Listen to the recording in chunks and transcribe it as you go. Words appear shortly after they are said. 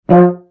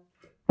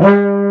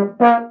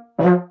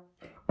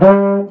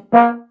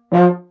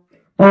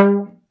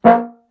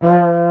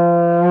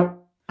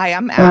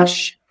I'm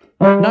Ash,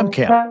 And I'm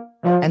Cam.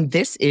 and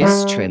this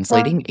is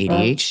Translating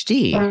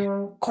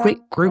ADHD.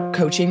 Quick group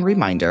coaching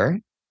reminder.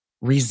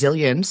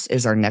 Resilience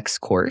is our next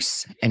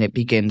course, and it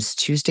begins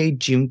Tuesday,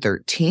 June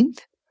 13th,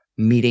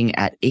 meeting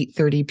at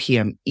 8:30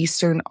 p.m.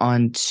 Eastern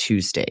on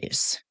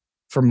Tuesdays.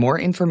 For more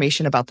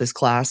information about this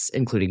class,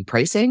 including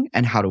pricing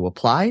and how to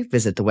apply,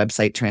 visit the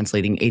website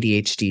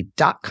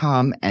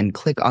translatingadhd.com and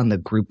click on the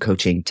group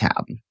coaching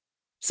tab.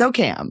 So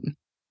Cam,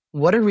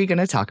 what are we going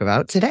to talk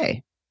about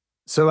today?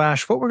 So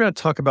Ash, what we're going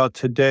to talk about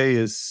today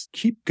is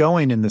keep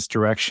going in this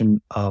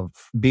direction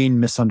of being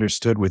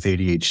misunderstood with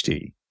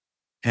ADHD.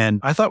 And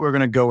I thought we were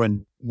going to go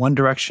in one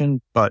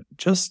direction, but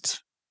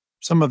just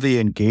some of the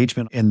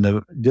engagement in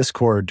the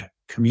Discord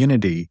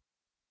community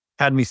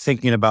had me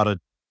thinking about a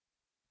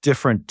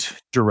different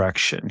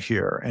direction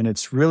here. And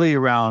it's really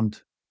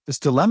around this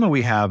dilemma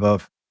we have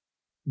of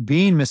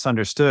being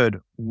misunderstood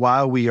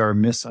while we are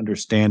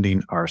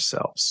misunderstanding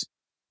ourselves.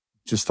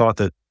 Just thought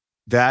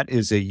that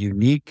is a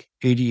unique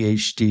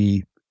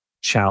ADHD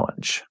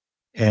challenge.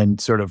 And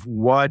sort of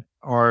what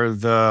are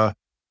the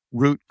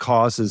root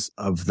causes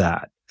of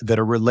that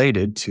are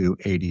related to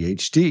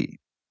ADHD?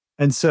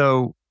 And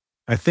so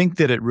I think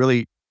that it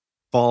really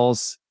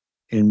falls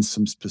in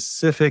some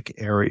specific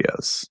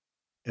areas.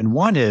 And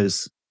one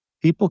is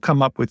people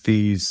come up with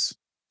these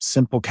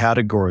simple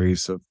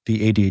categories of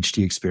the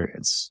ADHD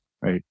experience,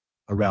 right?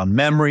 Around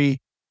memory,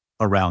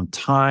 around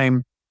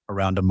time,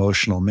 around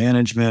emotional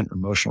management,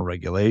 emotional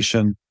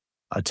regulation,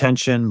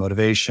 attention,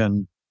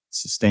 motivation,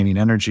 sustaining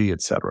energy,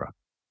 etc.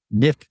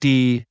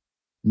 Nifty,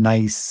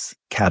 nice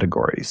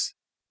categories.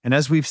 And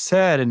as we've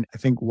said, and I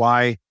think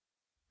why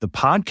the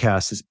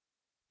podcast has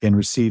been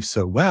received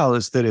so well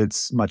is that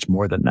it's much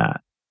more than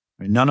that.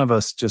 I mean, none of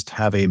us just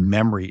have a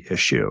memory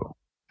issue,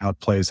 how it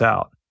plays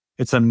out.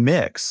 It's a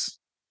mix,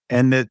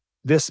 and that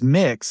this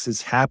mix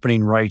is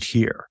happening right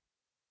here.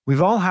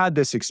 We've all had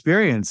this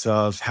experience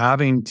of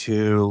having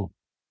to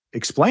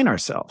explain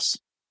ourselves,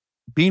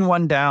 being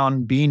one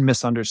down, being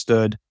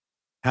misunderstood,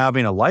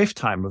 having a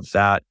lifetime of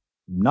that,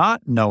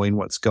 not knowing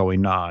what's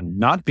going on,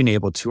 not being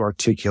able to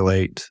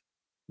articulate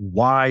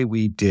why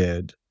we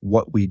did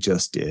what we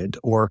just did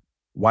or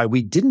why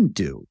we didn't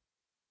do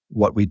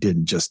what we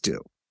didn't just do.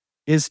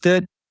 Is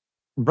that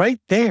right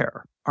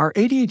there, our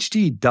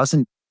ADHD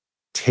doesn't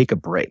take a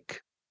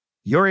break.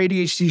 Your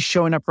ADHD is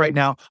showing up right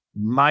now.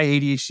 My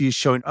ADHD is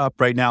showing up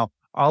right now.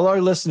 All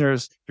our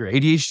listeners, your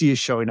ADHD is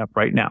showing up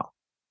right now.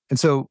 And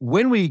so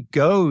when we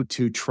go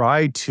to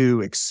try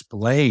to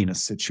explain a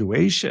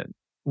situation,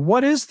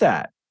 what is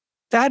that?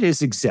 That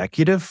is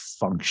executive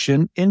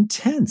function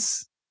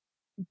intense.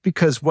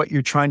 Because what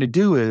you're trying to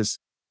do is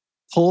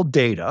pull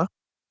data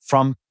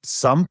from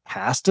some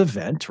past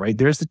event, right?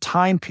 There's the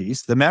time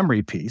piece, the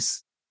memory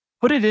piece,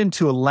 put it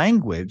into a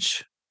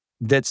language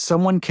that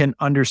someone can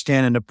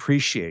understand and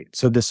appreciate.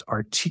 So this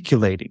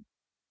articulating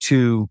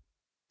to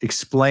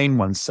explain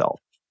oneself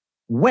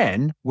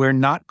when we're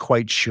not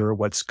quite sure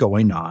what's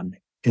going on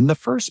in the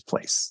first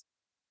place.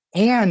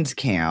 And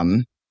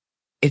Cam,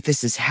 if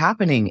this is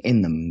happening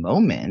in the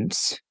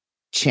moment,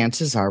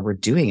 chances are we're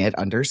doing it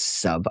under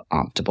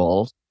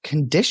suboptimal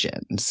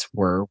conditions.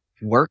 We're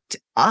worked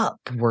up.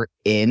 We're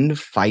in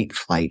fight,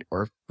 flight,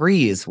 or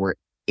freeze. We're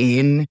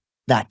in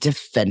that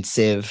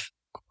defensive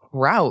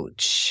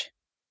crouch,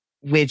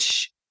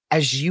 which,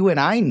 as you and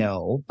I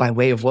know, by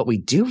way of what we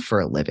do for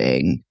a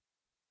living,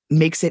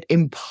 makes it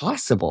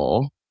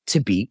impossible to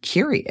be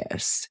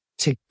curious,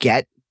 to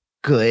get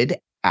good,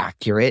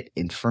 accurate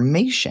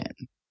information.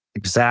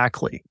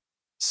 Exactly.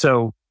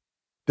 So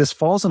this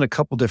falls in a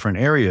couple different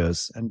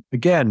areas. And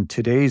again,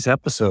 today's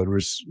episode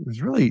was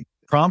really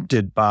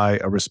prompted by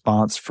a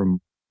response from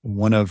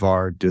one of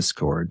our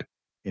Discord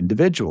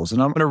individuals.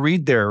 And I'm going to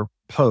read their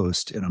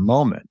post in a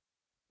moment.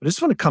 But I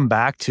just want to come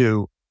back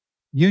to,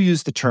 you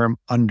used the term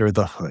under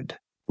the hood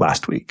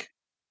last week,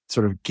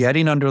 sort of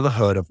getting under the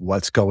hood of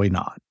what's going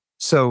on.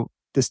 So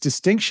this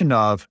distinction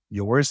of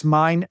yours,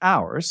 mine,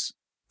 ours,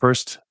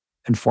 first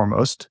and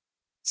foremost.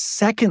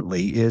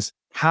 Secondly is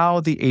how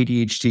the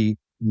ADHD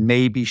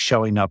may be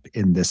showing up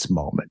in this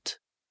moment.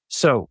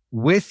 So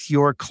with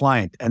your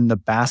client and the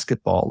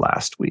basketball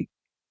last week,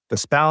 the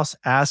spouse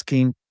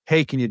asking,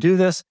 hey, can you do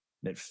this?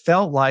 And it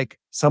felt like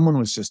someone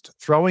was just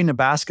throwing a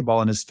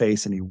basketball in his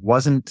face and he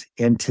wasn't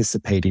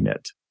anticipating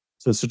it.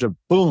 So sort of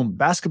boom,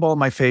 basketball in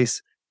my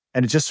face,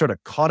 and it just sort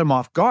of caught him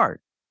off guard.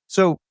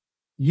 So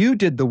you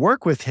did the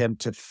work with him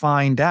to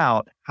find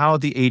out how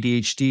the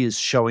ADHD is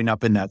showing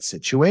up in that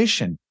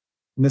situation,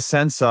 in the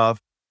sense of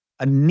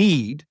a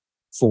need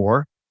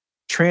for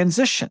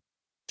transition,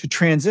 to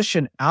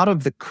transition out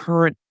of the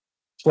current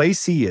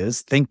place he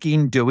is,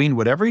 thinking, doing,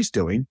 whatever he's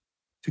doing,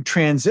 to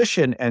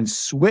transition and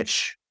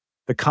switch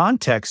the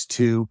context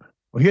to,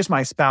 well, here's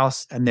my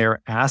spouse and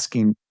they're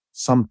asking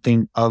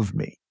something of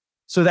me.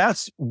 So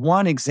that's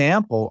one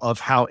example of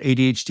how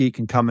ADHD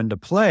can come into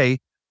play.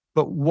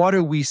 But what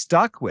are we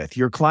stuck with?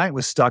 Your client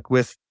was stuck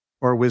with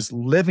or was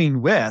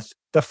living with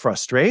the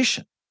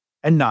frustration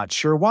and not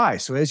sure why.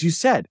 So as you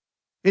said,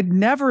 it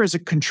never is a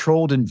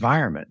controlled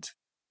environment.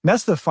 And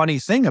that's the funny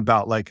thing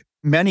about like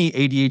many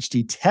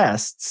ADHD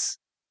tests,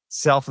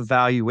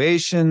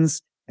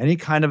 self-evaluations, any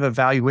kind of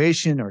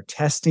evaluation or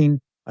testing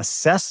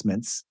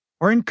assessments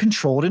are in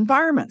controlled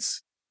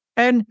environments.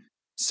 And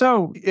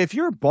so if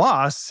your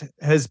boss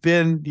has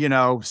been,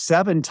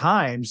 7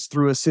 times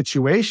through a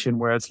situation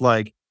where it's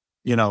like,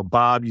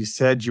 Bob, you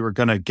said you were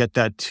going to get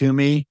that to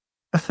me.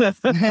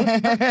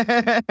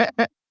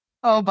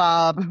 Oh,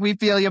 Bob, we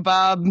feel you,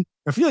 Bob.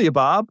 I feel you,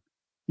 Bob.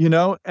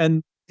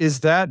 And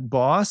is that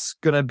boss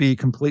going to be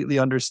completely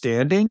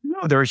understanding?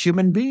 No, they're a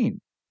human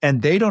being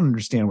and they don't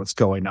understand what's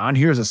going on.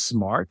 Here's a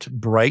smart,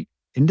 bright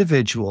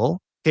individual,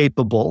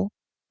 capable,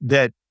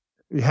 that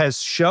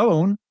has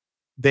shown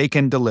they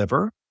can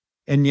deliver,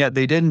 and yet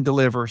they didn't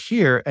deliver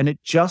here, and it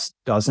just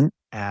doesn't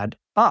add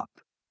up.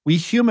 We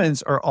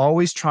humans are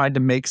always trying to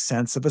make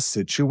sense of a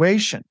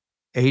situation.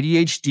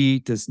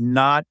 ADHD does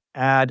not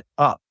add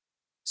up.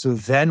 So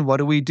then what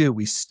do?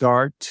 We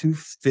start to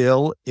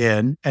fill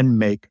in and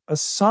make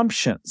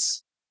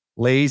assumptions.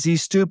 Lazy,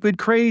 stupid,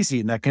 crazy.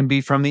 And that can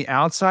be from the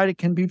outside. It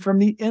can be from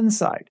the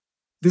inside.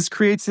 This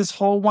creates this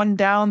whole one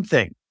down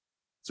thing.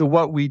 So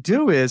what we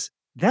do is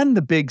then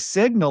the big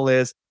signal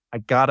is I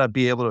got to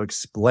be able to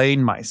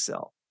explain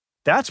myself.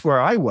 That's where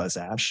I was,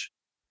 Ash.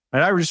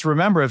 And I just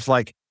remember it's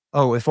like,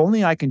 oh, if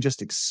only I can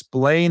just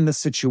explain the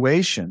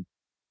situation.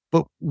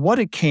 But what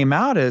it came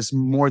out as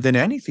more than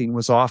anything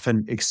was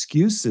often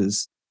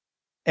excuses.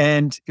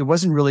 And it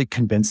wasn't really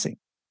convincing.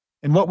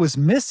 And what was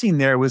missing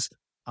there was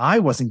I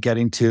wasn't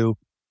getting to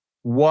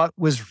what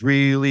was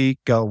really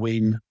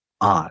going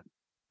on,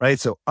 right?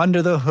 So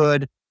under the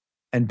hood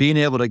and being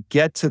able to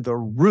get to the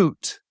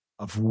root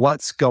of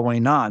what's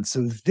going on.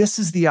 So this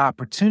is the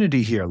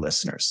opportunity here,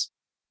 listeners,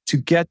 to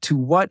get to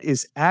what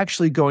is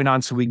actually going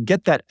on so we can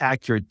get that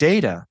accurate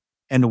data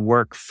and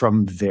work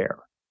from there.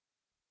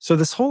 So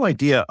this whole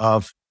idea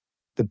of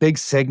the big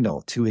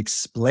signal to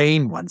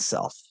explain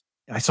oneself.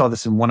 I saw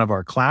this in one of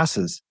our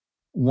classes.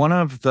 One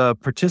of the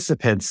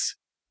participants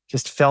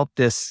just felt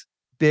this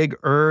big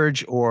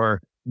urge or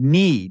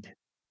need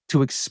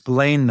to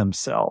explain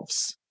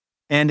themselves.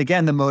 And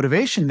again, the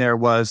motivation there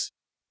was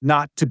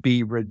not to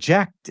be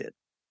rejected,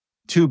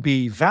 to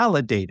be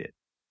validated,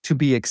 to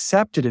be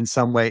accepted in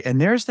some way. And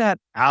there's that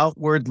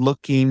outward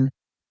looking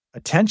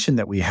attention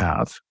that we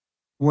have.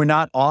 We're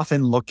not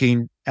often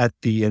looking at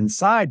the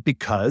inside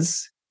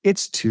because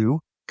it's too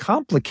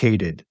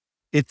complicated.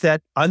 It's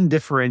that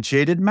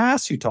undifferentiated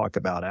mass you talk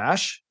about,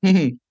 Ash.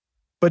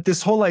 But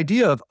this whole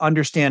idea of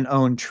understand,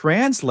 own,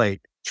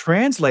 translate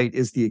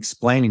is the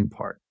explaining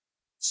part.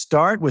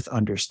 Start with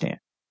understand.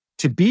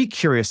 To be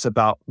curious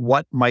about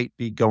what might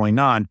be going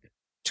on,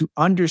 to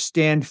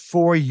understand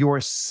for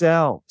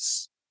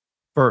yourselves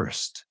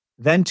first,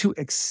 then to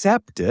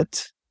accept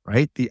it,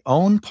 right? The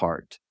own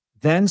part,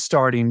 then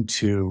starting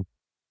to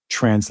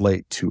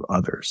translate to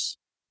others.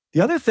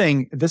 The other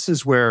thing, this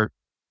is where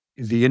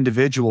the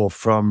individual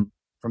from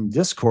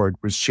Discord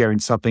was sharing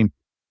something.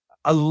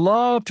 I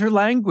loved her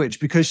language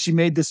because she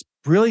made this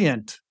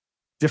brilliant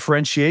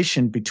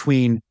differentiation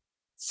between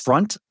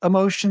front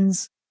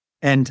emotions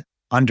and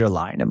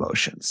underlying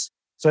emotions.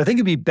 So I think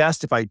it'd be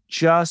best if I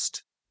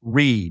just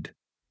read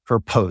her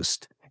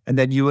post and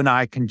then you and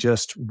I can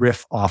just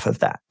riff off of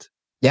that.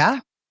 Yeah.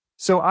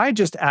 So I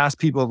just asked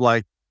people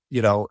like,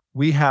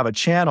 we have a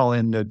channel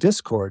in the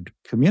Discord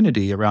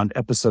community around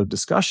episode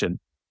discussion.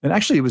 And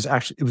actually,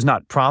 it was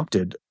not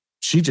prompted.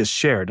 She just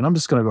shared. And I'm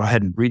just going to go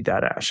ahead and read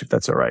that, Ash, if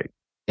that's all right.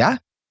 Yeah.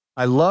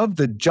 I love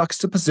the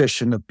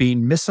juxtaposition of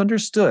being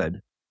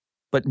misunderstood,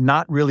 but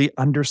not really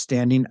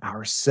understanding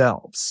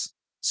ourselves.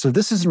 So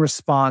this is in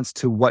response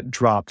to what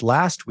dropped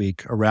last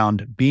week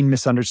around being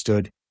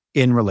misunderstood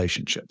in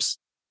relationships.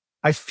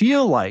 I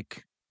feel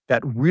like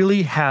that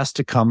really has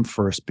to come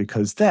first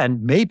because then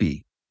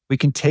maybe we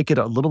can take it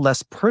a little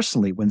less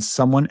personally when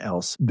someone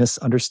else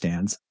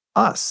misunderstands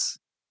us,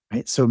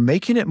 right? So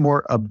making it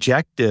more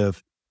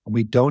objective,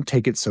 we don't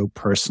take it so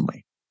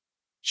personally.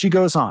 She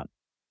goes on.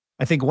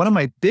 I think one of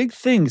my big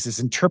things is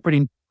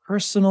interpreting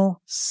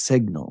personal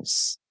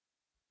signals.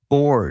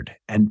 Bored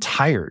and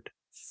tired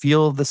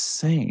feel the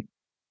same.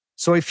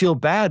 So I feel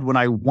bad when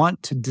I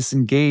want to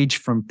disengage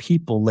from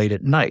people late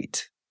at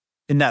night.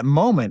 In that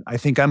moment, I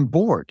think I'm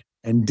bored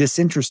and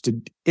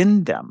disinterested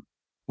in them,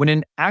 when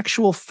in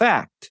actual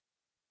fact,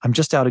 I'm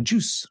just out of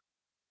juice.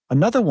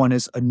 Another one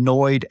is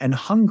annoyed and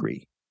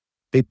hungry.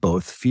 They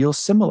both feel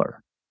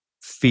similar.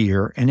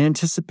 Fear and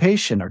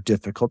anticipation are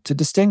difficult to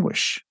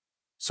distinguish.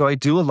 So I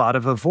do a lot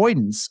of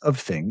avoidance of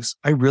things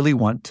I really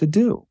want to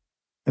do.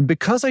 And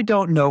because I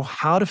don't know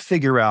how to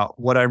figure out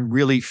what I'm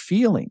really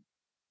feeling,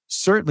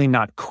 certainly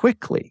not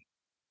quickly,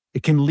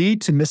 it can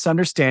lead to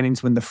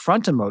misunderstandings when the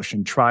front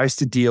emotion tries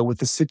to deal with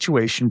the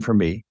situation for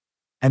me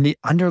and the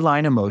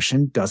underlying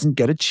emotion doesn't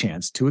get a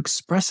chance to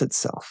express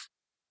itself.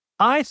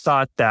 I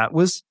thought that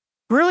was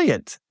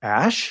brilliant,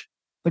 Ash.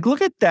 Like,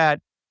 look at that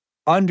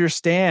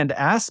understand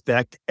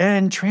aspect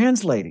and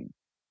translating.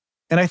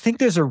 And I think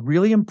there's a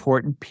really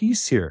important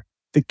piece here.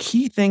 The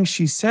key thing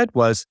she said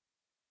was,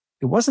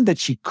 it wasn't that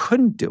she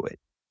couldn't do it.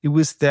 It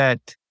was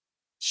that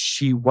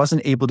she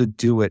wasn't able to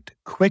do it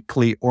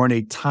quickly or in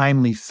a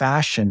timely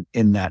fashion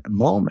in that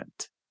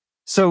moment.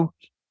 So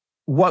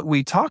what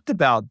we talked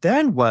about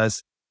then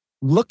was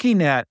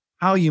looking at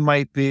how you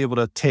might be able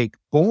to take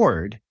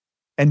bored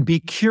and be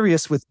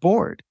curious with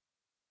bored.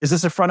 Is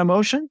this a front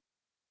emotion?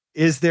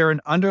 Is there an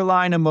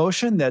underlying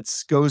emotion that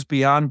goes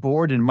beyond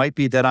bored and might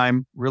be that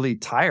I'm really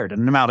tired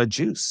and I'm out of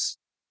juice,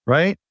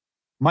 right?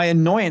 My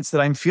annoyance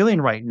that I'm feeling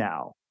right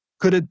now,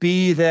 could it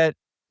be that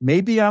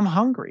maybe I'm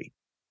hungry?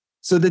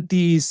 So that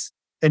these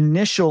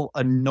initial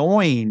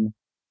annoying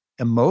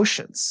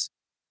emotions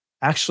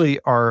actually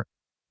are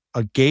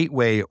a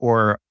gateway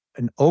or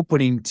an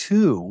opening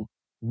to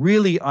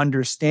really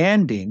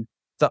understanding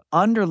the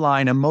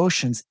underlying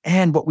emotions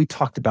and what we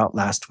talked about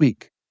last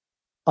week,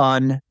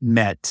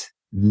 unmet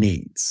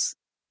needs.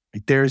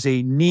 There's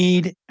a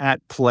need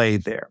at play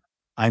there.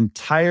 I'm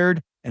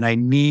tired and I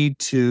need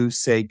to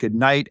say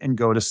goodnight and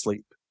go to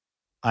sleep.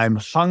 I'm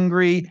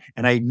hungry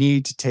and I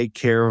need to take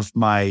care of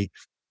my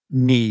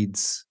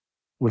needs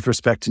with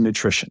respect to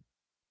nutrition.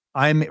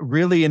 I'm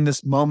really in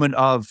this moment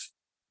of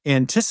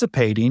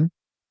anticipating,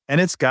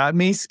 and it's got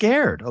me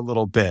scared a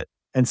little bit,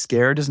 and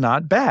scared is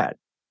not bad.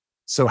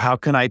 So how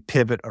can I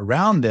pivot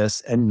around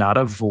this and not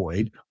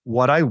avoid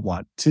what I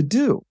want to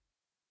do?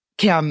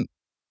 Cam,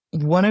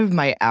 one of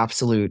my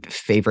absolute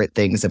favorite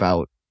things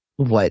about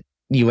what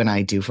you and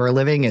I do for a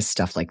living is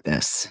stuff like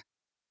this.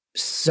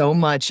 So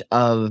much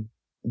of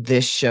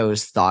this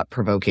show's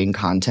thought-provoking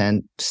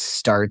content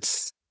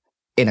starts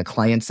in a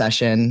client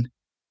session,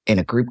 in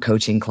a group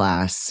coaching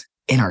class,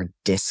 in our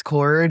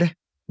Discord,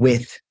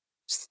 with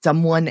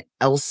someone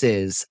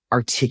else's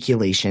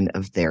articulation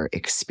of their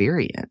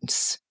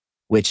experience,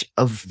 which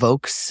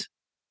evokes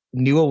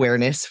new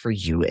awareness for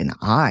you and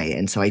I.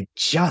 And so I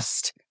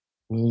just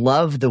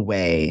love the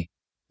way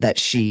that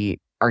she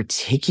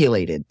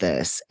articulated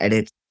this. And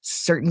it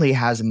certainly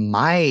has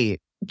my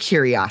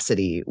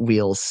curiosity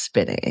wheels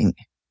spinning.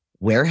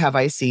 Where have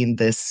I seen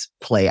this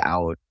play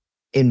out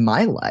in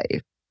my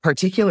life?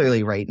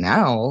 Particularly right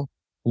now,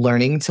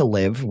 learning to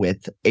live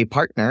with a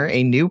partner,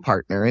 a new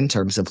partner in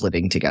terms of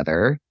living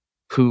together,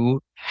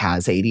 who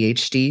has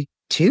ADHD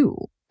too,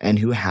 and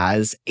who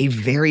has a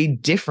very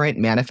different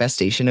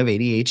manifestation of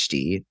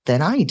ADHD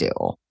than I do.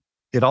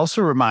 It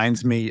also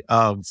reminds me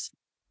of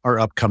our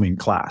upcoming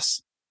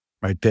class,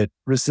 right? That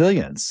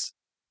resilience,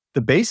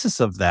 the basis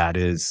of that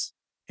is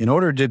in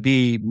order to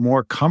be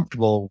more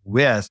comfortable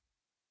with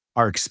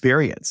our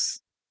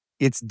experience,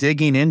 it's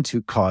digging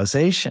into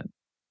causation.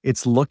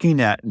 It's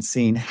looking at and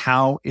seeing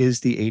how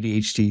is the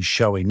ADHD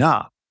showing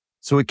up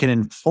so it can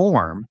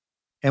inform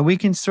and we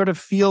can sort of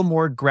feel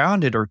more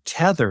grounded or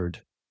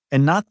tethered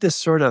and not this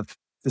sort of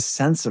the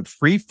sense of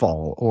free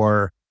fall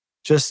or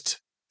just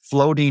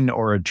floating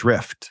or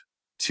adrift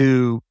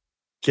to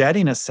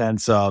getting a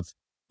sense of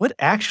what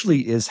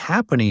actually is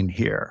happening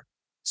here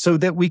so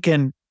that we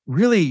can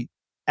really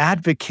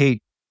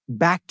advocate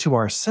back to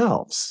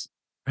ourselves,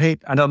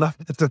 right? I don't know if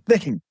that's a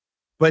thing,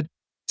 but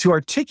to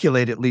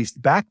articulate at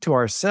least back to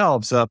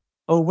ourselves of,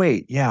 oh,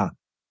 wait, yeah,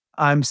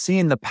 I'm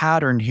seeing the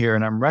pattern here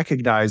and I'm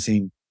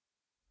recognizing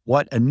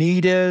what a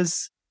need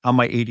is, how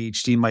my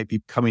ADHD might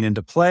be coming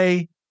into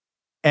play,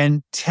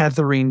 and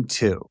tethering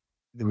to.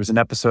 There was an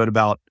episode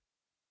about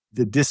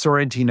the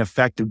disorienting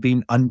effect of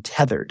being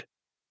untethered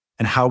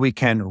and how we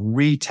can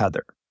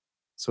retether.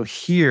 So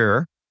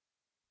here,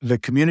 the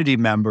community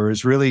member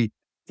is really,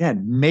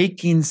 again,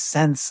 making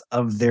sense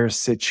of their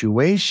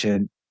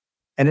situation.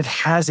 And it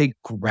has a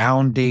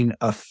grounding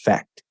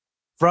effect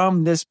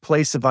from this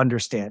place of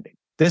understanding.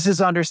 This is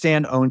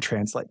understand, own,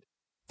 translate.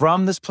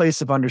 From this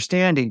place of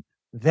understanding,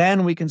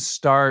 then we can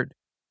start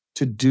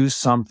to do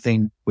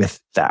something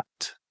with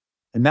that.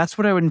 And that's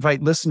what I would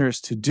invite listeners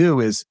to do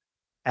is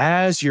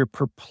as you're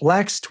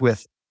perplexed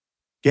with,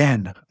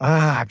 again,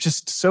 I'm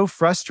just so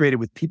frustrated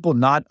with people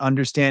not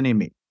understanding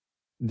me.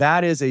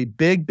 That is a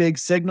big, big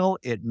signal.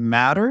 It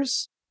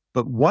matters.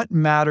 But what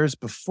matters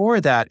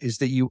before that is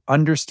that you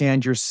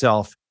understand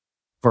yourself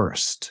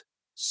first.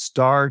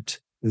 Start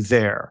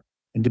there.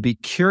 And to be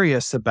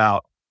curious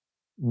about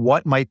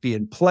what might be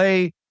in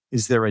play.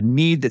 Is there a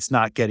need that's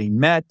not getting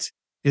met?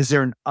 Is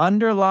there an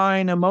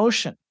underlying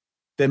emotion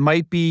that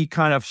might be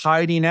kind of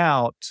hiding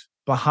out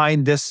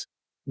behind this,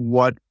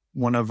 what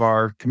one of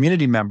our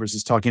community members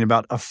is talking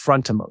about, a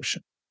front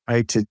emotion,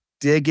 right? To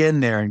dig in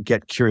there and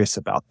get curious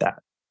about that.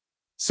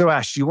 So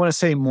Ash, do you want to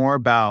say more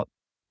about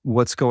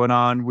what's going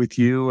on with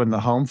you and the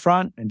home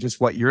front and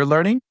just what you're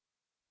learning?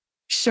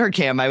 Sure,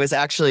 Cam. I was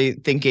actually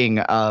thinking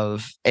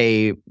of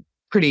a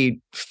pretty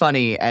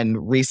funny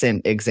and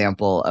recent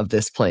example of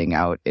this playing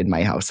out in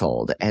my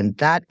household. And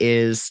that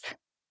is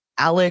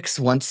Alex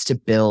wants to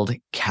build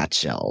cat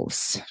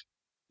shelves.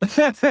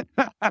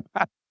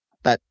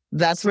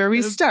 That's where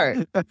we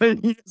start.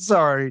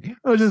 Sorry.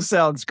 It just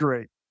sounds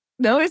great.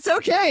 No, it's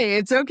okay.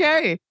 It's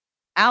okay.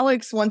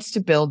 Alex wants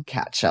to build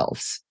cat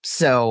shelves.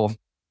 So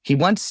he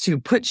wants to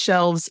put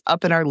shelves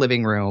up in our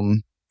living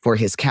room for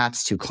his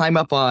cats to climb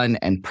up on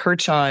and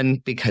perch on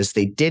because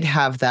they did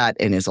have that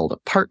in his old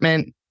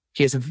apartment.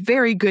 He is a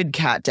very good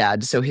cat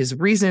dad, so his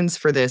reasons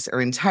for this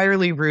are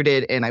entirely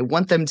rooted in I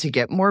want them to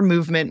get more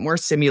movement, more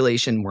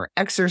stimulation, more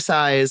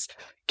exercise.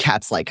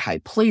 Cats like high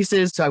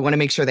places, so I want to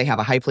make sure they have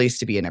a high place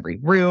to be in every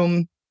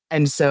room.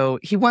 And so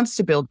he wants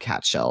to build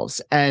cat shelves.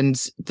 And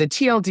the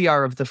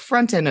TLDR of the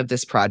front end of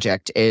this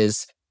project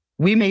is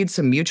we made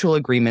some mutual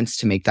agreements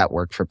to make that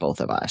work for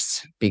both of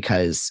us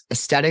because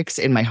aesthetics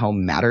in my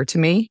home matter to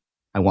me.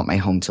 I want my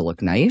home to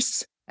look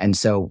nice. And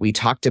so we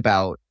talked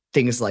about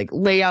things like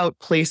layout,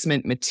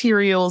 placement,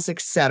 materials,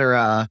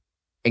 etc.,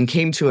 and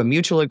came to a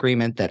mutual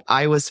agreement that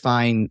I was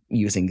fine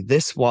using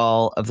this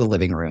wall of the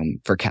living room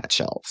for cat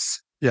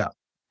shelves. Yeah.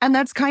 And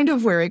that's kind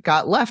of where it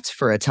got left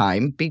for a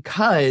time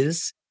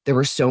because there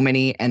were so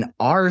many and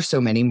are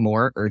so many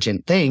more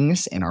urgent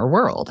things in our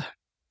world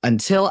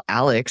until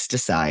Alex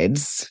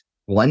decides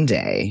one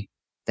day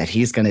that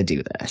he's going to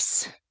do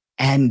this.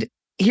 And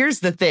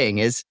here's the thing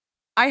is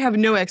I have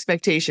no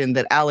expectation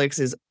that Alex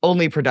is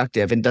only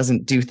productive and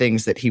doesn't do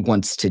things that he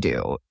wants to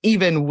do,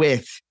 even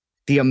with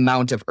the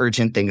amount of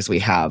urgent things we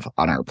have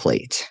on our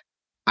plate.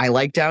 I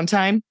like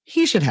downtime.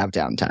 He should have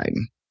downtime.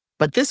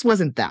 But this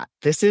wasn't that.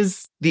 This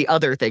is the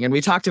other thing. And we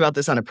talked about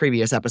this on a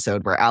previous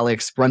episode where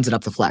Alex runs it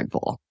up the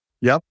flagpole.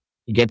 Yep.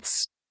 He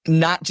gets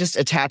not just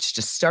attached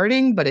to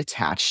starting, but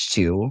attached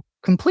to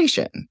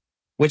completion,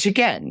 which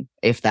again,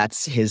 if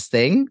that's his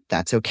thing,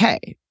 that's okay.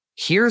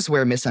 Here's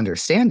where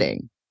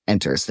misunderstanding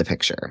enters the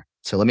picture.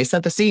 So let me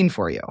set the scene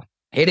for you.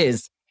 It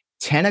is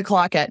 10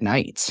 o'clock at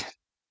night.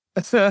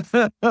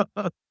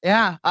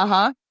 Yeah,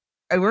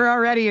 we're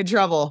already in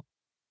trouble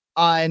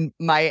on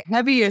my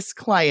heaviest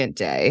client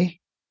day.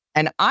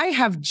 And I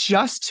have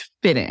just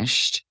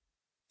finished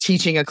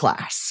teaching a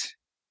class.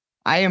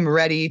 I am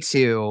ready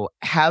to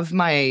have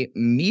my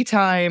me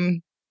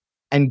time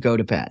and go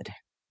to bed.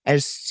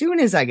 As soon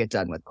as I get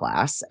done with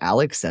class,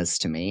 Alex says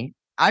to me,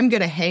 I'm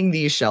going to hang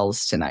these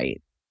shelves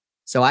tonight.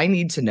 So I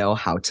need to know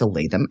how to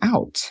lay them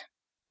out.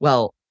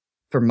 Well,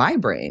 for my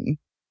brain,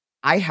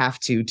 I have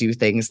to do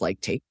things like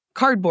take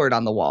cardboard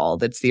on the wall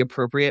that's the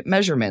appropriate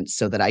measurement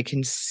so that I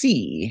can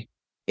see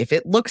if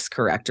it looks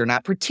correct or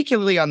not,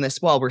 particularly on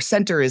this wall where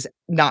center is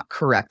not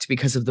correct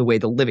because of the way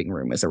the living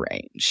room is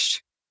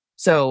arranged.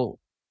 So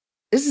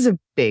this is a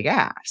big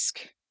ask.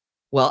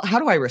 Well, how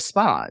do I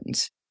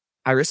respond?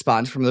 I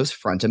respond from those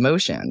front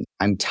emotions.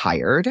 I'm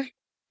tired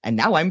and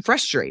now I'm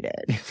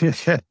frustrated.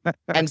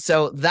 And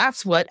so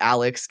that's what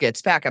Alex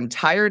gets back. I'm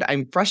tired,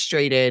 I'm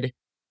frustrated,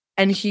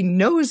 and he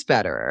knows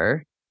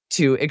better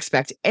to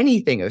expect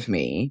anything of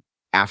me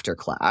after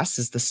class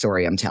is the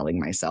story I'm telling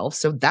myself.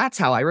 So that's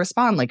how I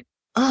respond, like,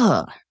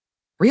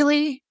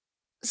 really?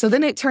 So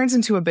then it turns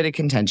into a bit of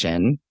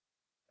contention.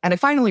 And I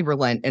finally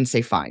relent and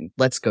say, fine,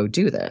 let's go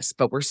do this.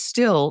 But we're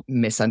still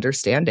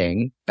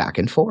misunderstanding back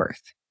and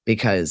forth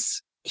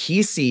because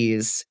he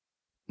sees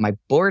my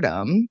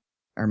boredom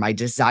or my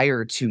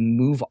desire to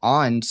move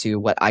on to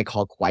what I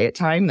call quiet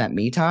time, that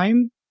me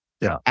time,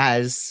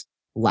 as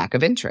lack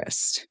of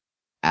interest,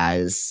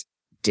 as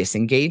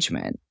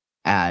disengagement,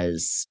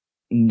 as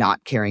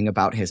not caring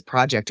about his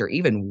project, or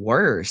even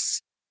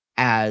worse,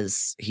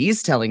 as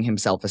he's telling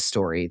himself a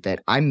story that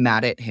I'm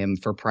mad at him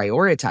for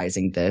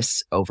prioritizing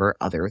this over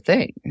other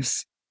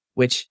things,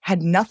 which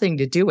had nothing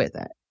to do with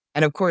it.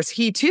 And of course,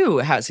 he too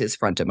has his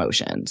front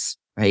emotions,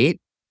 right?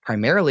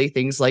 Primarily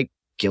things like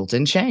guilt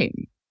and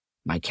shame.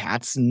 My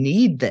cats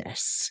need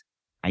this.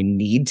 I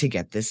need to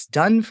get this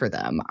done for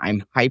them.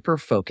 I'm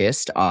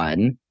hyper-focused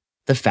on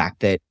the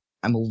fact that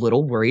I'm a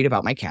little worried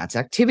about my cat's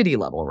activity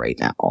level right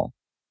now.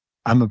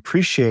 I'm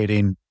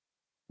appreciating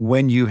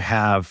when you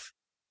have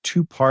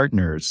two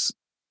partners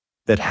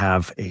that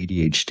have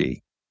ADHD.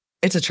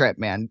 It's a trip,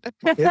 man.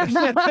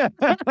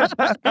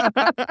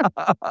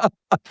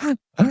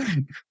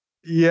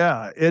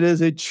 Yeah, it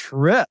is a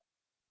trip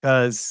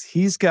because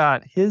he's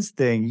got his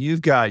thing,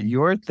 you've got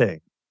your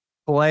thing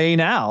playing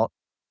out.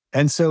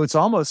 And so it's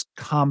almost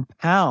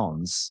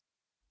compounds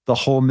the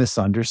whole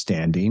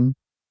misunderstanding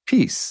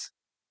piece.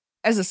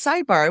 As a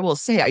sidebar, I will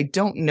say I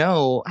don't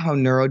know how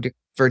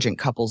neurodivergent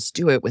couples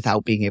do it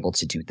without being able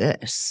to do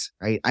this,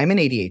 right? I'm an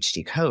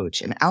ADHD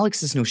coach, and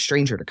Alex is no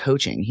stranger to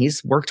coaching.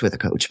 He's worked with a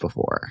coach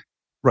before.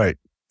 Right.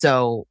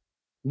 So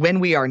when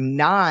we are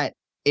not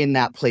in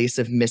that place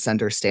of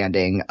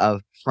misunderstanding,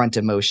 of front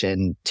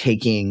emotion,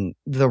 taking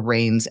the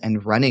reins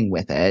and running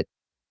with it,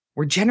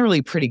 we're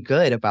generally pretty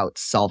good about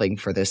solving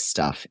for this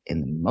stuff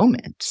in the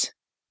moment.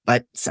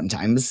 But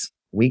sometimes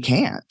we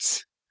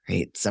can't,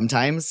 right?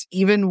 Sometimes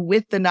even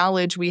with the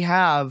knowledge we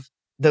have,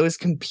 those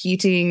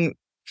competing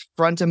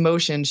front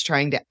emotions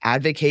trying to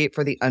advocate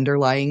for the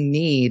underlying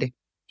need,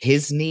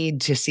 his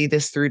need to see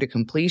this through to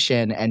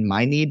completion and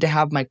my need to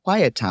have my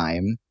quiet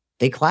time,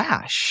 they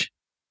clash.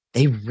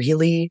 They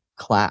really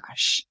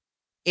clash.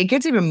 It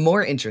gets even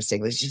more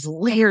interesting. There's just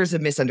layers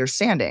of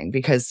misunderstanding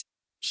because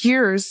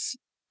here's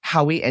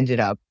how we ended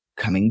up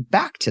coming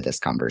back to this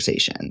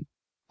conversation.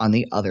 On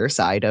the other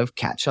side of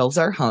cat shelves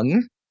are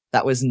hung,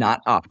 that was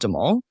not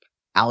optimal.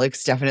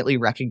 Alex definitely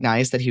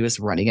recognized that he was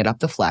running it up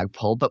the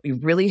flagpole, but we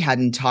really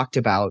hadn't talked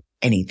about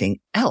anything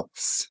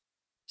else.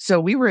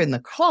 So we were in the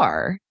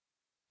car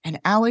And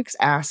Alex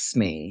asks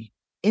me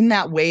in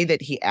that way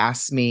that he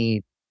asks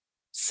me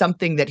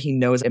something that he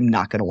knows I'm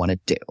not going to want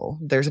to do.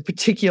 There's a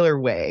particular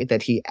way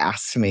that he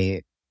asks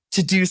me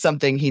to do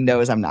something he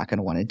knows I'm not going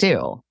to want to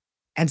do.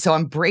 And so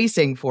I'm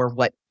bracing for,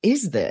 what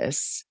is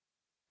this?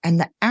 And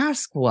the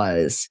ask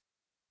was,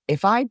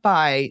 if I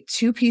buy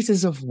 2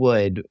 pieces of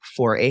wood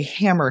for a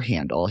hammer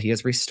handle, he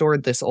has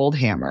restored this old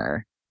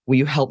hammer, will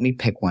you help me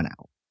pick one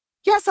out?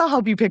 Yes, I'll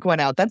help you pick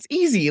one out. That's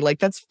easy. Like,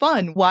 that's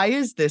fun. Why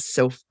is this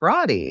so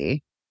fraudy?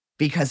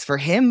 Because for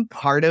him,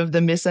 part of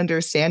the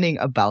misunderstanding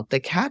about the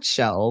cat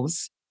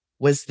shelves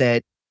was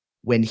that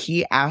when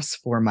he asks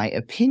for my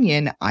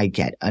opinion, I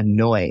get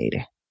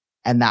annoyed.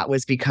 And that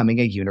was becoming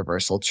a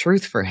universal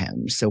truth for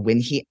him. So when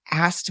he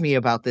asked me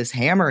about this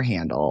hammer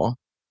handle,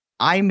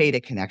 I made a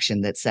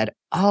connection that said,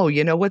 oh,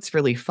 you know what's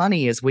really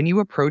funny is when you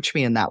approach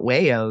me in that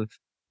way of,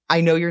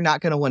 I know you're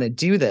not going to want to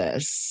do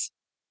this,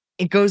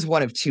 it goes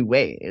one of 2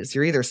 ways.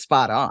 You're either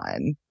spot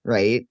on,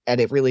 right?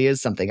 And it really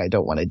is something I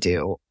don't want to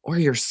do, or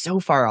you're so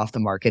far off the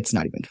mark, it's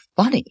not even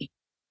funny,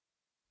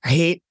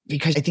 right?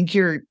 Because I think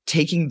you're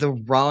taking the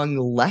wrong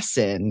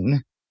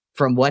lesson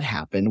from what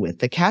happened with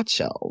the cat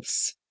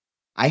shelves.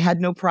 I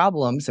had no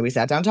problem. So we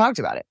sat down and talked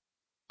about it.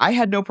 I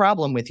had no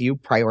problem with you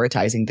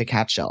prioritizing the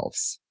cat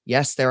shelves.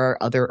 Yes, there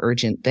are other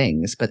urgent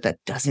things, but that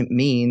doesn't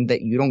mean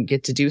that you don't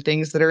get to do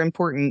things that are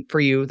important for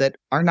you that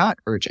are not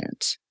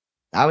urgent.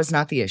 That was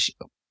not the issue.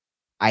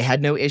 I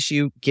had no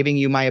issue giving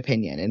you my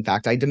opinion. In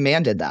fact, I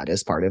demanded that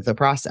as part of the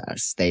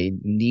process. They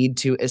need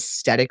to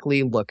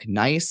aesthetically look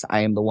nice.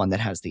 I am the one that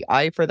has the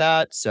eye for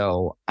that.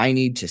 So I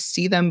need to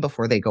see them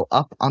before they go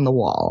up on the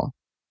wall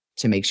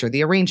to make sure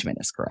the arrangement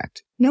is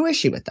correct. No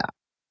issue with that.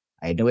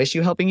 I had no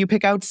issue helping you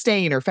pick out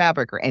stain or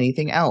fabric or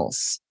anything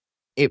else.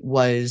 It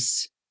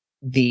was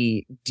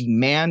the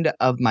demand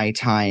of my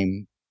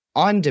time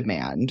on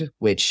demand,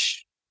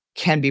 which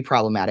can be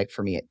problematic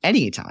for me at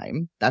any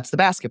time. That's the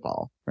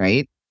basketball,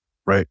 right?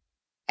 Right.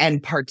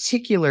 And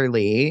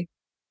particularly,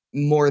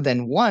 more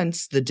than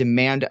once, the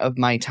demand of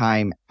my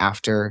time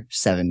after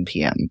 7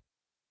 p.m.,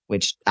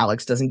 which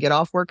Alex doesn't get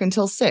off work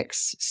until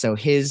 6. So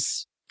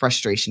his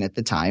frustration at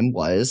the time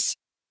was,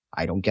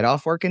 I don't get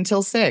off work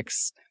until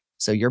 6.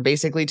 So you're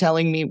basically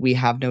telling me we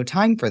have no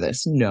time for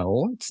this.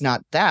 No, it's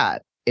not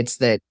that. It's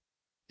that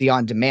the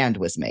on-demand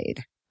was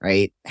made,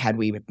 right? Had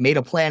we made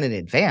a plan in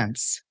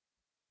advance,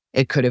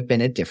 it could have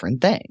been a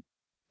different thing.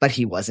 But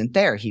he wasn't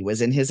there. He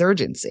was in his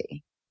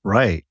urgency.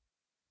 Right.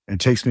 It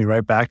takes me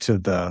right back to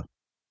the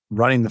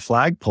running the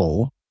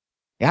flagpole.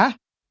 Yeah.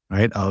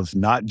 Right. Of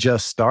not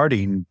just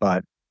starting,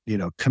 but,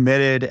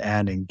 committed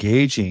and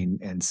engaging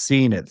and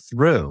seeing it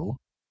through.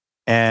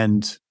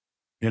 And,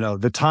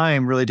 the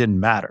time really didn't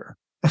matter.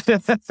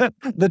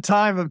 The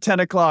time of 10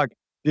 o'clock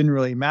didn't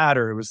really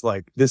matter. It was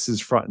like, this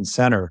is front and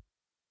center.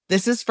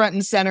 This is front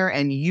and center,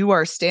 and you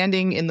are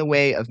standing in the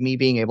way of me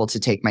being able to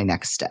take my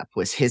next step,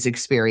 was his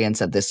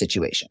experience of this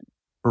situation.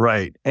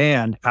 Right.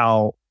 And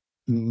how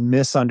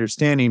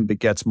misunderstanding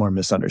begets more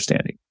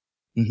misunderstanding.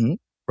 Mm-hmm.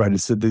 Right.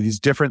 It's these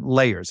different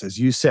layers, as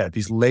you said,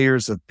 these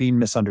layers of being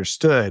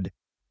misunderstood.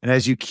 And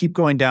as you keep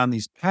going down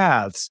these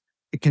paths,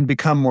 it can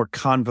become more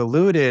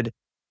convoluted.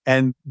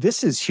 And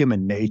this is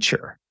human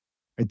nature.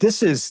 Right?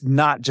 This is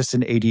not just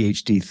an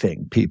ADHD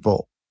thing,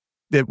 people,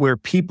 where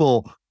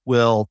people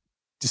will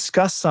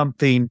discuss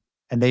something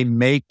and they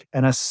make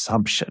an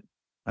assumption.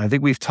 I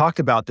think we've talked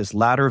about this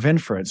ladder of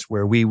inference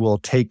where we will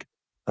take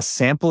a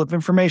sample of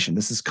information.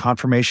 This is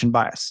confirmation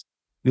bias.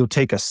 We'll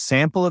take a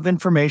sample of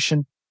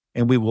information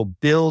and we will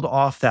build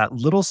off that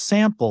little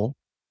sample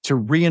to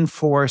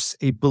reinforce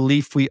a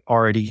belief we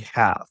already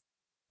have.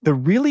 The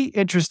really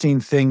interesting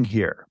thing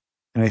here,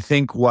 and I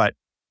think what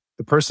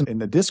the person in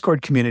the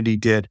Discord community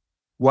did,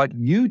 what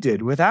you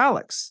did with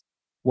Alex,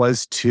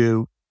 was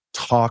to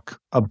talk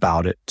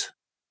about it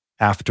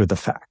after the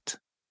fact.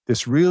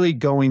 This really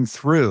going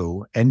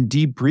through and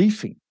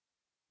debriefing.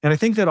 And I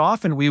think that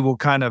often we will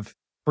kind of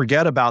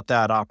forget about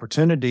that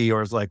opportunity,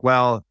 or it's like,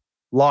 well,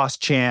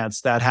 lost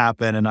chance, that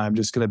happened, and I'm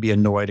just going to be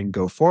annoyed and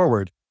go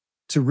forward.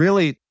 To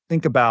really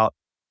think about,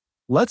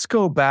 let's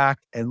go back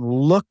and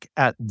look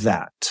at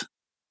that.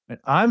 And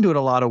I'm doing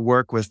a lot of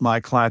work with my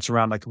clients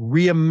around like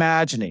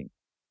reimagining,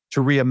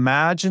 to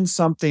reimagine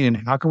something and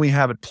how can we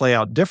have it play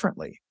out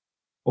differently?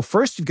 Well,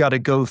 first you've got to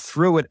go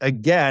through it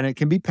again. It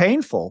can be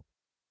painful.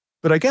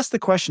 But I guess the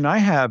question I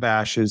have,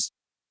 Ash, is,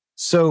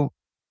 so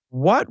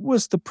what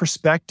was the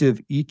perspective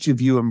each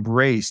of you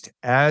embraced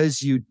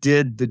as you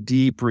did the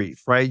debrief,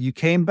 right? You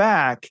came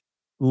back,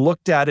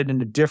 looked at it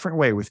in a different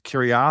way with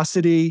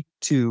curiosity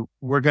to,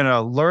 we're going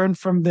to learn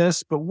from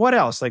this, but what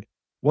else? Like,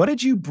 what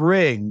did you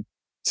bring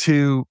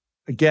to,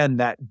 again,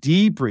 that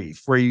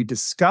debrief where you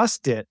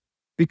discussed it?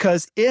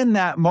 Because in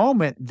that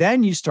moment,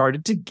 then you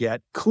started to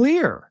get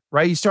clear,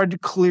 right? You started to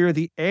clear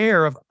the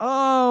air of,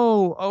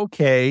 oh,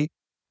 okay,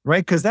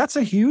 right? Because that's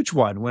a huge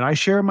one. When I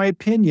share my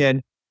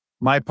opinion,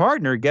 my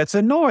partner gets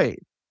annoyed,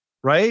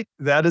 right?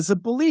 That is a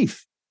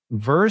belief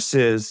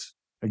versus,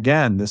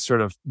 again, this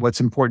sort of what's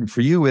important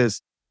for you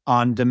is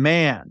on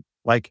demand.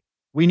 Like,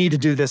 we need to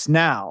do this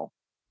now.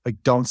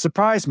 Like, don't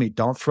surprise me.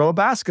 Don't throw a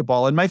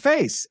basketball in my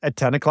face at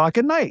 10 o'clock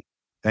at night.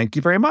 Thank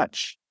you very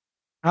much.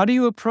 How do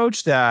you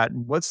approach that?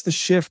 What's the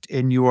shift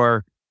in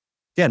your,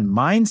 again,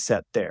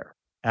 mindset there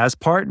as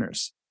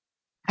partners?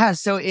 Yeah,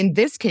 so in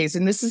this case,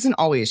 and this isn't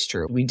always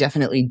true, we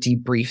definitely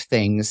debrief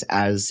things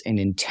as an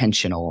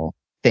intentional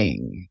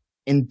thing.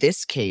 In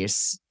this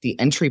case, the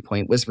entry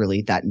point was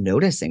really that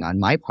noticing on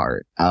my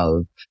part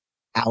of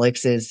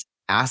Alex is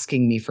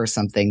asking me for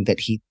something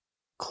that he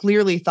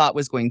clearly thought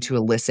was going to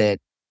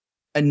elicit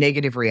a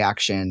negative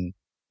reaction,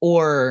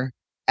 or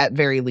at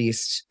very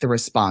least, the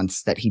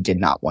response that he did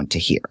not want to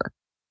hear,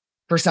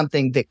 for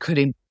something that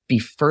couldn't be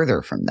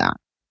further from that.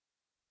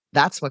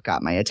 That's what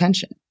got my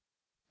attention.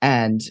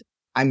 And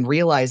I'm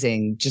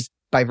realizing, just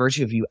by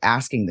virtue of you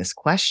asking this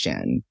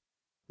question,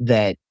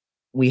 that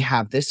we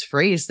have this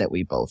phrase that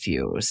we both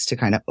use to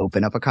kind of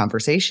open up a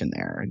conversation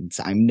there. And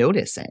so I'm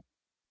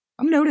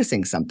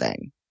noticing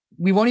something.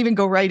 We won't even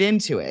go right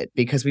into it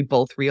because we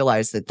both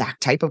realize that that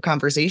type of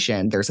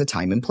conversation, there's a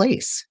time and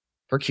place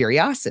for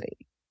curiosity.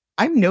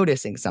 I'm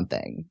noticing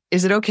something.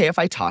 Is it okay if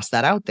I toss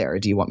that out there? Or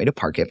do you want me to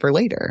park it for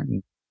later?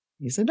 And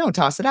he said, no,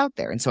 toss it out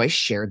there. And so I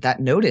shared that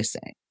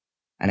noticing.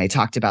 And I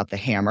talked about the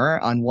hammer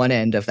on one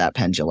end of that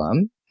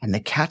pendulum and the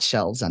cat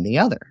shelves on the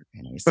other.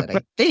 And I said,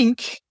 I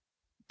think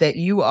that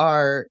you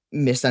are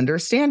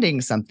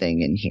misunderstanding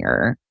something in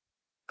here.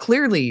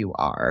 Clearly you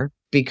are,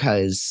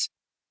 because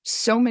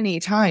so many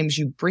times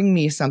you bring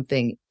me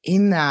something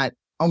in that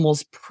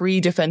almost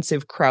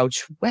pre-defensive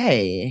crouch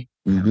way.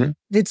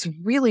 That's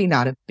really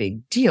not a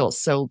big deal.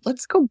 So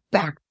let's go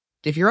back.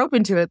 If you're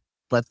open to it,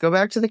 let's go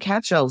back to the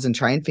cat shelves and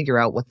try and figure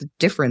out what the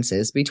difference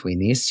is between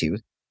these two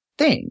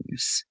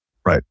things.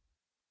 Right.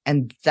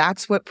 And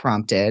that's what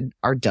prompted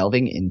our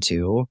delving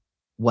into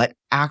what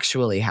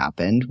actually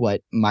happened,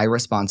 what my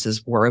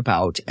responses were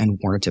about and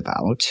weren't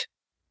about,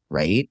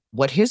 right?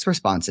 What his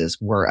responses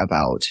were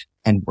about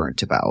and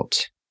weren't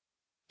about.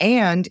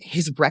 And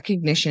his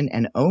recognition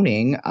and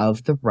owning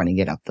of the running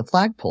it up the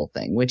flagpole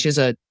thing, which is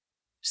a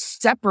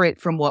separate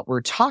from what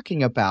we're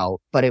talking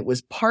about, but it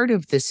was part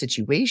of this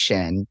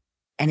situation.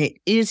 And it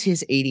is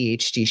his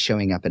ADHD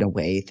showing up in a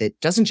way that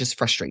doesn't just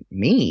frustrate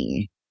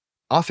me,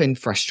 often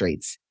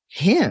frustrates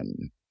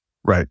him.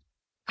 Right.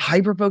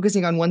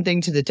 Hyper-focusing on one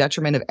thing to the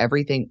detriment of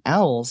everything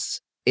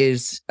else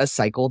is a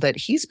cycle that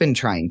he's been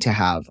trying to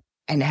have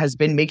and has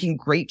been making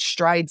great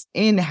strides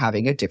in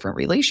having a different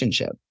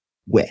relationship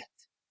with.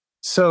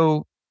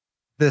 So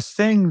the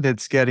thing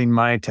that's getting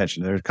my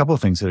attention, there are a couple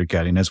of things that are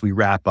getting as we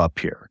wrap up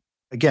here.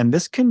 Again,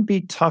 this can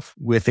be tough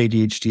with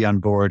ADHD on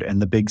board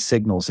and the big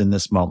signals in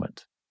this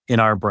moment in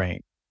our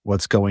brain,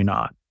 what's going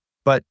on.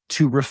 But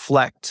to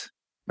reflect,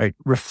 right?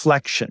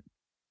 Reflection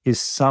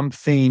is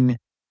something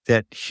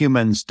that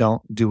humans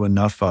don't do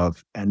enough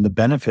of, and the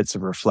benefits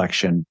of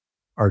reflection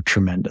are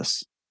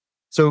tremendous.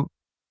 So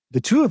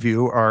the two of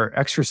you are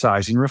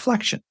exercising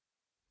reflection,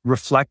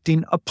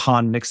 reflecting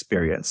upon an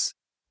experience,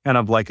 kind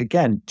of like,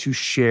 again, to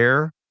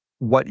share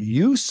what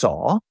you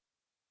saw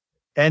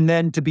and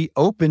then to be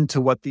open to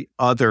what the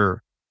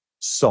other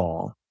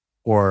saw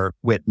or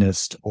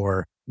witnessed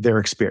or their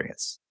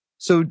experience.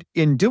 So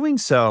in doing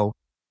so,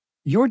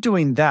 you're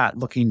doing that,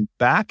 looking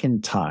back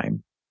in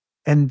time,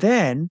 and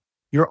then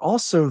you're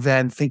also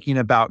then thinking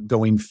about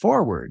going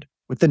forward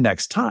with the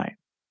next time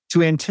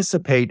to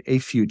anticipate a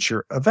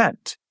future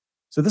event.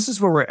 So this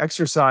is where we're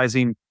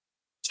exercising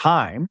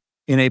time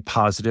in a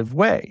positive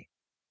way.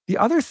 The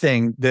other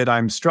thing that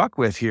I'm struck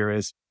with here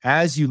is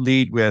as you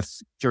lead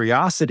with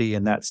curiosity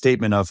in that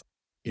statement of,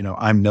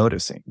 I'm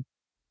noticing,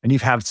 and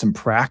you've had some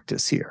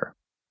practice here,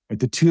 right?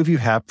 The two of you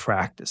have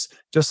practice,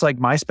 just like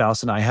my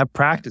spouse and I have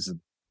practice.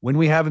 When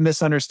we have a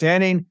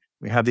misunderstanding,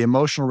 we have the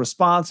emotional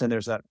response, and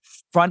there's that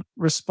front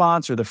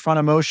response or the front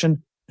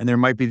emotion, and there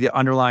might be the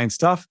underlying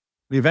stuff.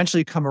 We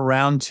eventually come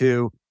around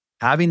to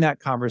having that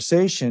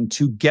conversation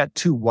to get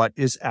to what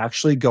is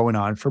actually going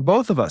on for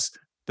both of us.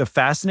 The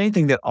fascinating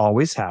thing that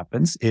always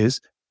happens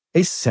is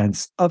a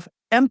sense of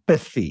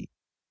empathy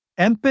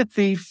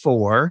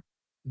for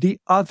the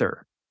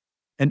other.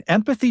 And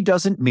empathy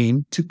doesn't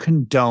mean to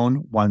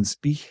condone one's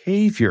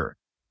behavior.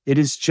 It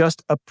is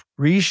just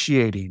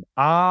appreciating.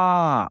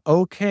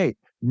 Okay.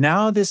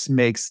 Now this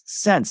makes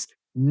sense.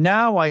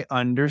 Now I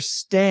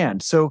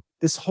understand. So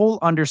this whole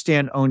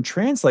understand, own,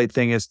 translate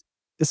thing is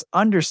this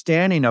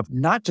understanding of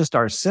not just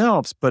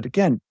ourselves, but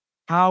again,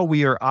 how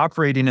we are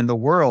operating in the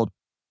world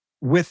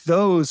with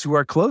those who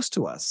are close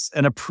to us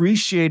and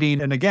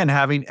appreciating, and again,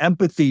 having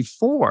empathy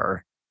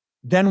for,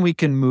 then we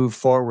can move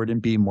forward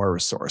and be more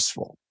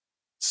resourceful.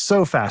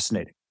 So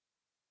fascinating.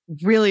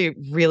 Really,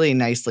 really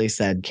nicely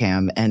said,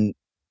 Cam. And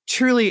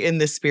truly in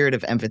the spirit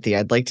of empathy,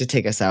 I'd like to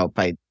take us out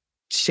by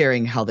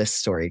sharing how this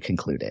story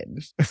concluded.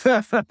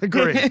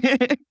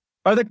 Great.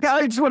 I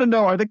just want to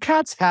know, are the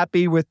cats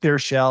happy with their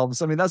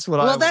shelves? I mean, that's what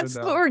I want to know. Well, that's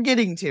what we're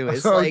getting to.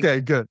 Is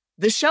okay, good.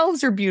 The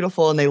shelves are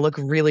beautiful and they look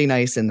really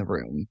nice in the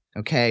room.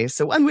 Okay.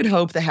 So one would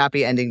hope the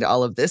happy ending to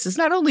all of this is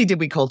not only did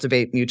we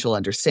cultivate mutual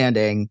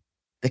understanding,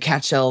 the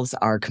cat shelves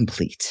are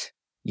complete.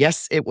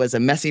 Yes, it was a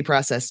messy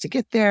process to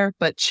get there,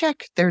 but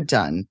check, they're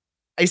done.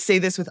 I say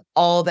this with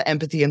all the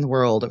empathy in the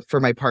world for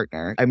my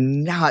partner.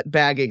 I'm not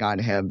bagging on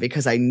him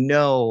because I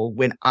know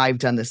when I've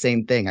done the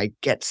same thing, I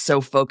get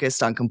so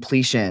focused on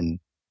completion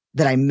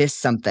that I miss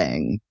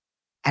something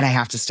and I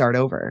have to start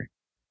over.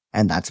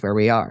 And that's where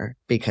we are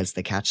because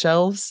the cat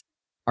shelves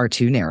are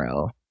too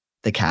narrow.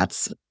 The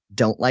cats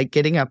don't like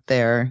getting up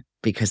there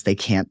because they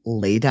can't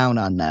lay down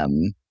on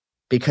them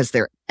because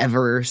they're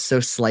ever so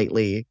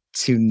slightly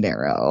too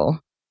narrow.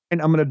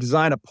 And I'm going to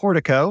design a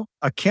portico,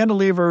 a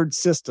cantilevered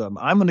system.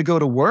 I'm going to go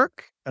to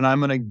work and I'm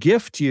going to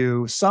gift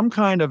you some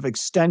kind of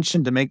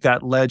extension to make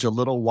that ledge a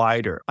little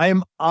wider. I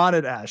am on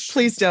it, Ash.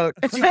 Please don't.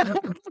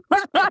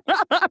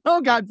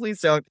 Oh God,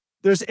 please don't.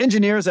 There's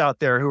engineers out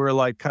there who are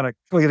like kind of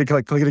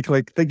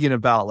clickety-click, thinking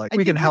about like,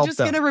 we can help them. We're just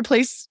going to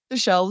replace the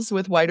shelves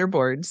with wider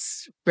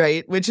boards,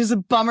 right? Which is a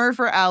bummer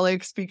for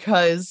Alex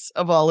because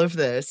of all of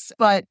this.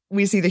 But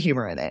we see the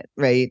humor in it,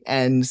 right?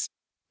 And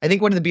I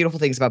think one of the beautiful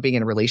things about being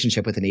in a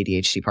relationship with an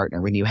ADHD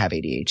partner when you have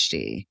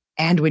ADHD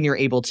and when you're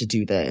able to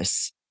do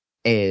this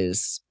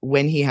is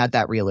when he had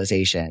that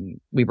realization,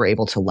 we were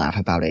able to laugh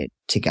about it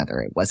together.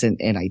 It wasn't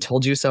an I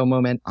told you so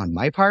moment on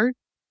my part.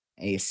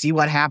 You see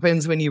what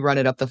happens when you run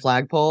it up the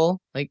flagpole?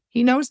 Like,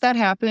 he knows that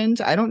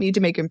happened. I don't need to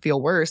make him feel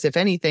worse. If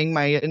anything,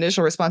 my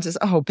initial response is,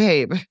 oh,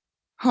 babe,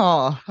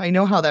 oh, I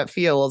know how that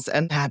feels.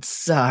 And that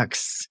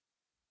sucks.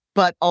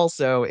 But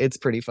also, it's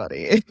pretty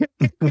funny.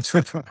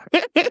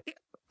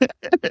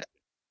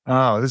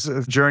 Oh, this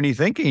is journey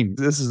thinking.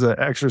 This is an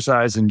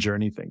exercise in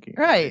journey thinking.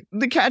 Right.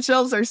 The cat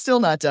shelves are still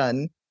not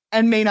done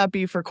and may not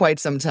be for quite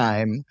some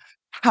time.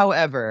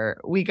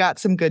 However, we got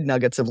some good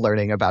nuggets of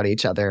learning about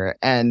each other.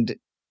 And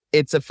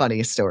it's a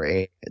funny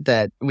story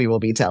that we will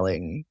be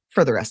telling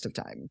for the rest of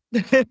time.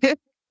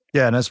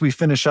 Yeah. And as we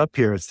finish up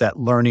here, it's that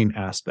learning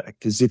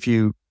aspect. Is if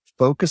you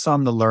focus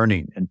on the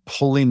learning and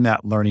pulling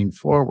that learning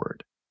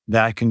forward,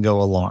 that can go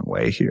a long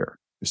way here.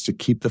 Is to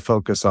keep the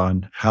focus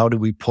on how do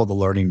we pull the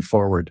learning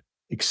forward,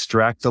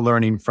 extract the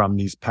learning from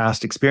these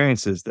past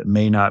experiences that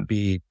may not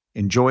be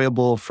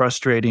enjoyable,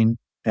 frustrating,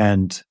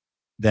 and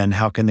then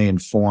how can they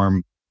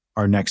inform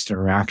our next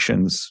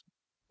interactions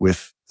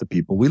with the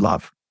people we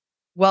love?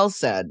 Well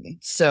said.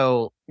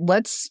 So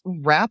let's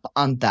wrap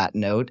on that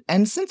note.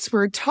 And since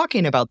we're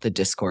talking about the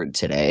Discord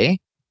today,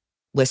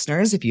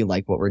 listeners, if you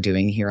like what we're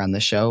doing here on the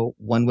show,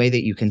 one way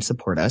that you can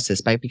support us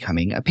is by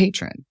becoming a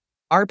patron.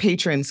 Our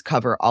patrons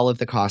cover all of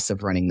the costs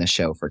of running the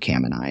show for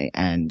Cam and I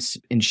and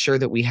ensure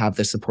that we have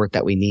the support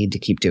that we need to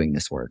keep doing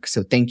this work.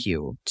 So thank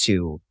you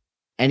to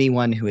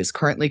anyone who is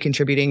currently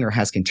contributing or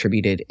has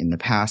contributed in the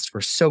past.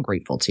 We're so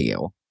grateful to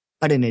you.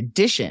 But in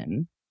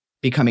addition,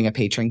 becoming a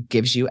patron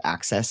gives you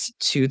access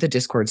to the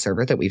Discord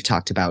server that we've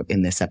talked about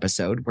in this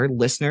episode, where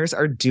listeners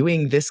are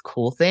doing this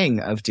cool thing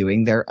of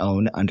doing their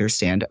own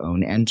understand,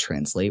 own, and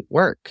translate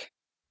work.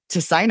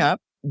 To sign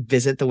up,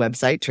 visit the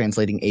website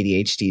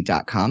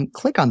translatingadhd.com,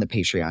 click on the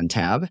Patreon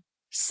tab,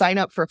 sign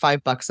up for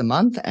 $5 a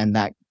month, and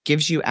that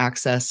gives you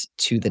access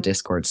to the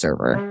Discord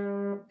server.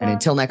 And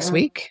until next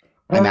week,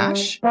 I'm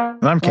Ash.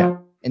 And I'm Cam.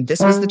 And this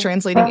was the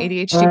Translating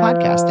ADHD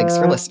podcast. Thanks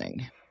for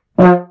listening.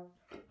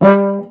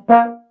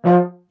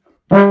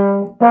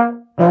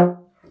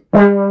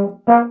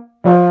 Thank you.